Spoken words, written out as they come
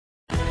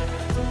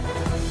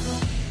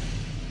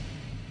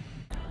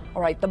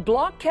All right, the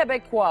Bloc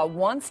Québécois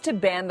wants to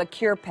ban the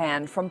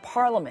Kirpan from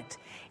Parliament.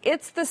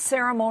 It's the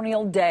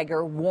ceremonial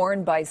dagger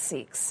worn by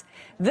Sikhs.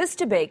 This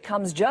debate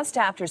comes just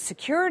after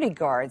security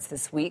guards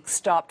this week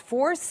stopped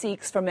 4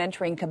 Sikhs from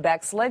entering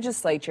Quebec's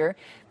legislature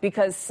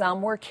because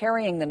some were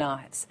carrying the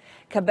knives.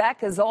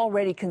 Quebec has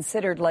already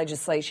considered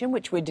legislation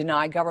which would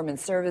deny government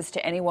service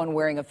to anyone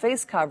wearing a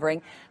face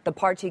covering. The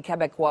Parti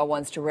Québécois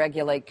wants to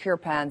regulate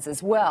Kirpans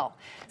as well.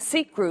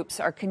 Sikh groups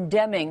are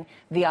condemning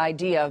the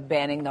idea of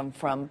banning them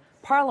from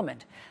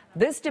Parliament.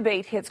 This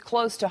debate hits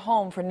close to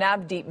home for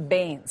Navdeep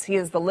Bains. He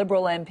is the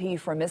Liberal MP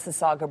for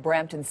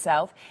Mississauga-Brampton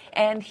South,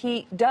 and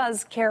he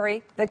does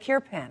carry the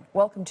Kirpan.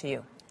 Welcome to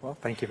you. Well,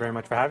 thank you very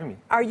much for having me.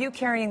 Are you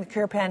carrying the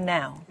Kirpan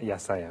now?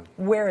 Yes, I am.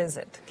 Where is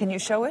it? Can you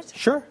show it?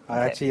 Sure.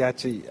 Okay. I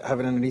actually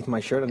have it underneath my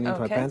shirt, underneath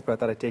my pants, but I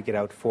thought I'd take it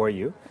out for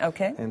you.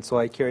 Okay. And so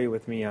I carry it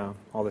with me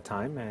all the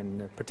time,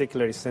 and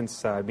particularly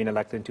since I've been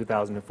elected in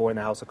 2004 in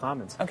the House of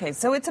Commons. Okay,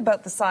 so it's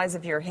about the size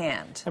of your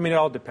hand. I mean, it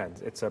all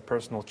depends. It's a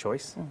personal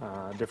choice,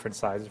 different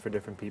sizes for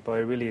different people. It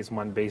really is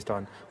one based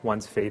on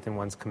one's faith and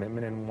one's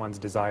commitment and one's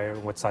desire,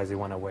 what size they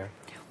want to wear.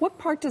 What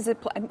part does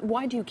it play?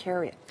 Why do you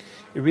carry it?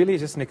 It really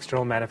is just an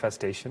external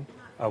manifestation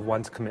of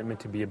one's commitment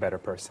to be a better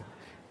person.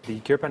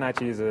 The Kirpan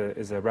actually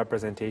is a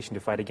representation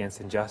to fight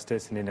against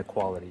injustice and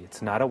inequality.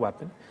 It's not a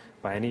weapon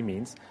by any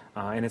means,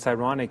 and it's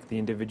ironic the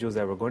individuals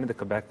that were going to the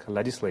Quebec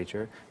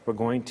legislature were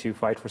going to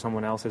fight for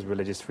someone else's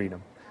religious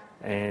freedom.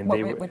 And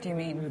what do you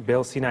mean?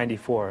 Bill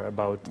C-94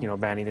 about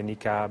banning the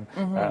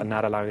niqab,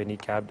 not allowing the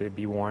niqab to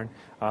be worn.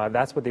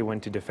 That's what they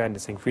went to defend,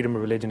 saying freedom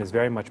of religion is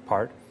very much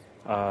part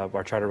of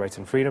our Charter of Rights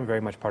and Freedom,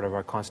 very much part of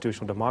our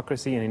constitutional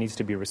democracy, and it needs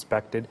to be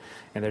respected,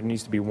 and there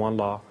needs to be one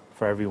law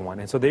for everyone.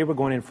 And so they were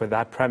going in for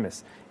that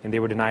premise, and they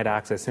were denied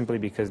access simply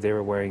because they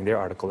were wearing their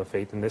article of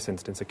faith, in this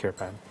instance, a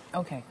kirpan.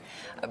 Okay.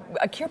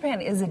 A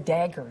kirpan is a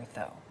dagger,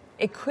 though.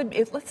 It could,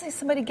 let's say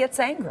somebody gets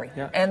angry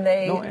and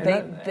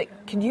they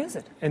can use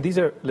it. And these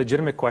are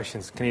legitimate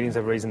questions Canadians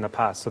have raised in the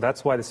past. So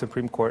that's why the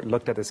Supreme Court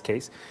looked at this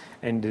case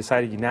and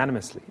decided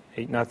unanimously,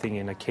 8-0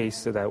 in a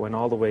case that went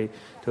all the way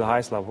to the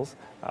highest levels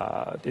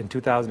in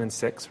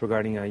 2006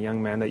 regarding a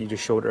young man that you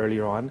just showed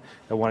earlier on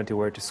that wanted to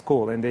wear it to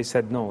school. And they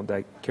said, no,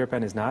 that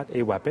kirpan is not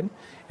a weapon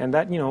and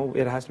that,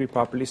 it has to be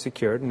properly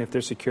secured. And if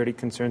there's security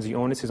concerns, the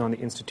onus is on the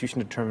institution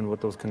to determine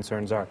what those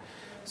concerns are.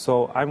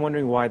 So I'm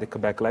wondering why the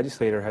Quebec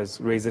legislator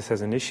has raised this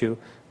as an issue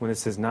when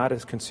this is not a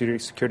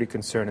security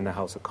concern in the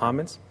House of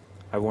Commons.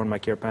 I've worn my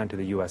kirpan to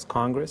the U.S.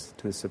 Congress,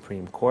 to the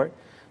Supreme Court.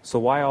 So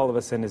why all of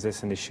a sudden is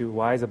this an issue?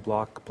 Why is the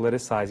Bloc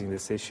politicizing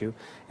this issue?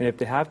 And if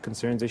they have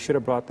concerns, they should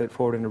have brought that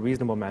forward in a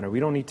reasonable manner. We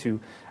don't need to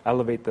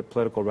elevate the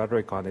political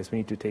rhetoric on this. We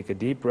need to take a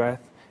deep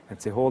breath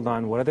and say, hold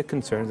on, what are the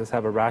concerns? Let's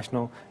have a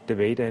rational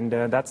debate, and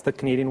that's the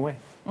Canadian way.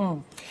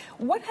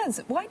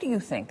 Why do you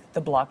think the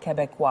Bloc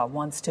Québécois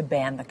wants to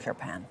ban the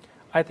kirpan?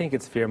 I think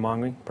it's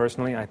fear-mongering,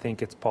 personally. I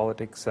think it's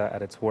politics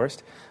at its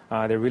worst.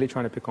 They're really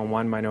trying to pick on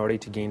one minority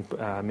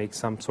to make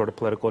some sort of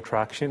political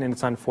traction, and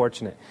it's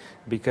unfortunate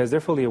because they're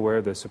fully aware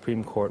of the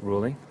Supreme Court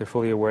ruling. They're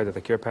fully aware that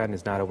the kirpan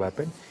is not a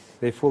weapon.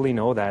 They fully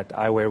know that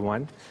I wear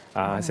one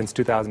since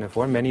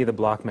 2004. Many of the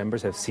Bloc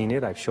members have seen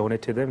it. I've shown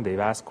it to them. They've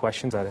asked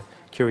questions out of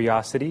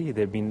curiosity.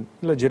 They've been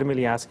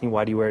legitimately asking,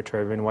 why do you wear a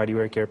turban? Why do you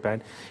wear a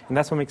kirpan? And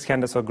that's what makes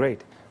Canada so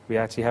great. We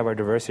actually have our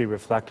diversity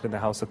reflected in the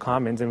House of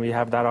Commons, and we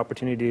have that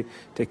opportunity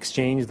to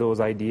exchange those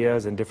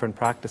ideas and different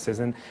practices.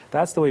 And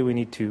that's the way we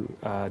need to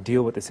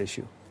deal with this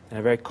issue, in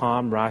a very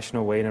calm,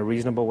 rational way, in a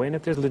reasonable way. And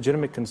if there's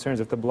legitimate concerns,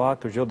 if the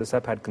Bloc or Gilles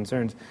Duceppe had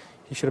concerns,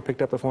 he should have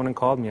picked up the phone and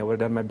called me. I would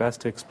have done my best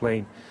to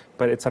explain.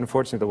 But it's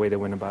unfortunate the way they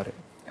went about it.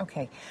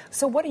 Okay.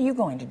 So what are you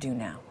going to do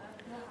now?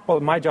 Well,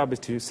 my job is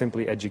to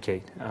simply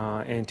educate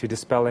and to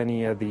dispel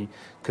any of the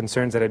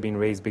concerns that have been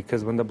raised,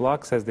 because when the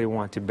Bloc says they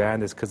want to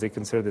ban this because they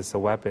consider this a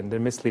weapon, they're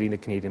misleading the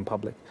Canadian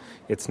public.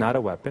 It's not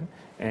a weapon,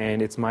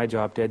 and it's my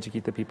job to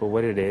educate the people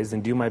what it is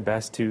and do my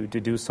best to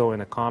do so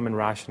in a calm and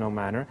rational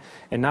manner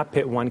and not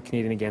pit one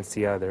Canadian against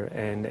the other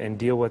and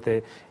deal with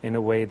it in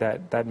a way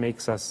that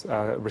makes us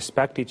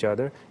respect each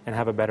other and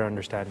have a better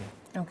understanding.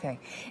 Okay.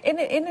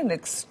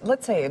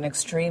 Let's say an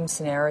extreme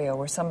scenario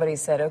where somebody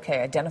said, okay,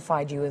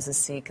 identified you as a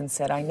Sikh and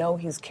said, I know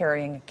he's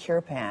carrying a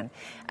kirpan,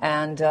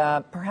 and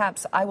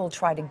perhaps I will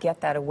try to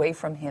get that away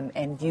from him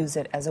and use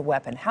it as a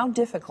weapon. How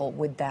difficult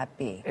would that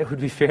be? It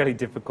would be fairly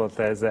difficult,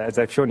 as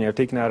I've shown you. I've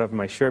taken it out of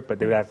my shirt, but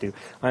they would have to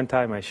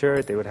untie my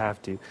shirt. They would have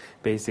to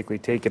basically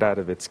take it out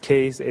of its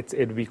case. It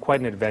would be quite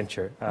an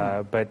adventure.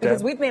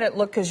 Because we've made it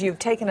look, because you've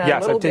taken it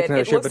out a little bit,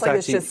 it looks like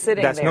it's just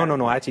sitting there.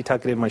 No, I actually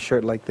tuck it in my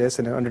shirt like this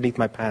and underneath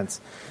my pants.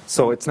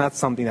 So it's not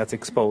something that's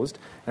exposed,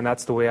 and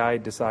that's the way I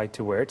decide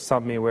to wear it.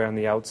 Some may wear on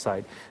the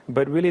outside.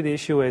 But really the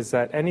issue is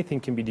that anything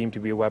can be deemed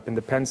to be a weapon.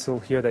 The pencil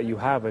here that you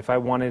have, if I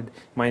wanted,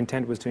 my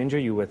intent was to injure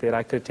you with it,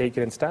 I could take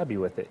it and stab you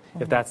with it,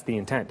 if that's the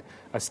intent.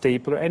 A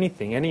staple or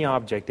anything, any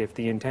object, if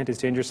the intent is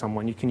to injure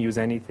someone, you can use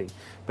anything.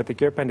 But the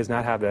kirpan does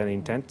not have that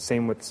intent,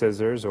 same with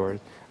scissors or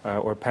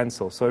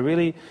pencil. So it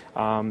really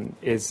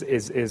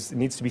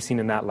needs to be seen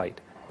in that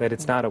light. that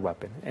it's not a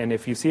weapon. And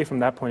if you see it from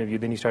that point of view,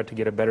 then you start to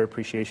get a better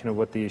appreciation of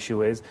what the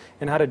issue is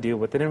and how to deal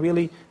with it, and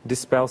really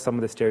dispel some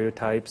of the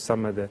stereotypes,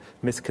 some of the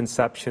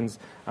misconceptions,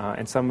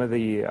 and some of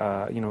the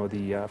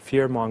the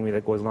fear-mongering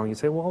that goes along. You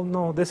say, well,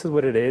 no, this is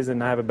what it is,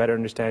 and I have a better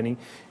understanding.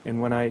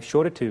 And when I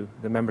showed it to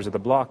the members of the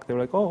bloc, they were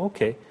like, oh,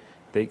 okay.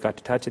 They got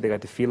to touch it, they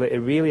got to feel it. It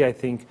really, I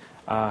think,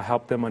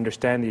 helped them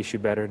understand the issue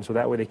better, and so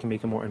that way they can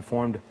make a more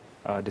informed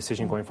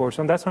decision going forward.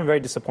 So that's why I'm very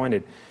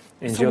disappointed.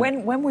 So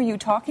when were you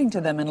talking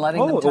to them and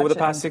letting them touch it? Over the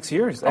past 6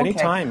 years. Okay.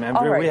 Anytime.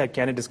 We had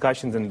candid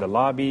discussions in the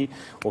lobby,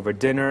 over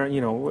dinner.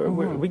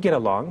 We get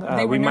along.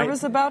 They were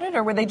nervous about it,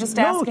 or were they just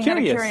asking out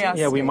of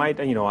curiosity? Yeah, we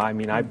might,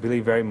 I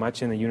believe very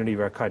much in the unity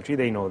of our country.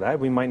 They know that.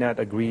 We might not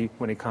agree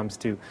when it comes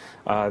to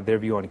their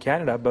view on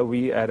Canada, but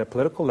we, at a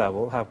political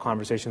level, have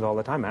conversations all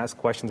the time, ask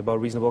questions about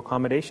reasonable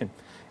accommodation.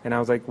 And I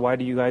was like, why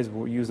do you guys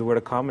use the word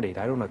accommodate?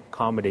 I don't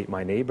accommodate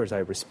my neighbors. I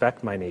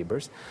respect my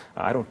neighbors.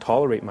 I don't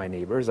tolerate my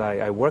neighbors.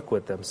 I work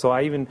with them. So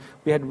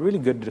we had really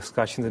good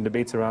discussions and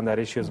debates around that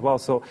issue as well.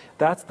 So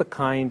that's the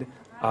kind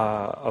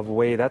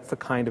that's the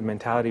kind of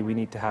mentality we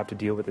need to have to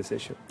deal with this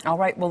issue. All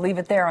right, we'll leave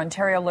it there.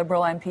 Ontario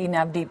Liberal MP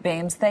Navdeep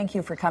Bains, thank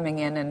you for coming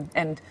in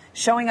and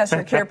showing us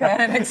your Kirpan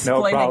and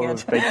explaining No problem. it.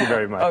 Thank you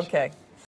very much. Okay.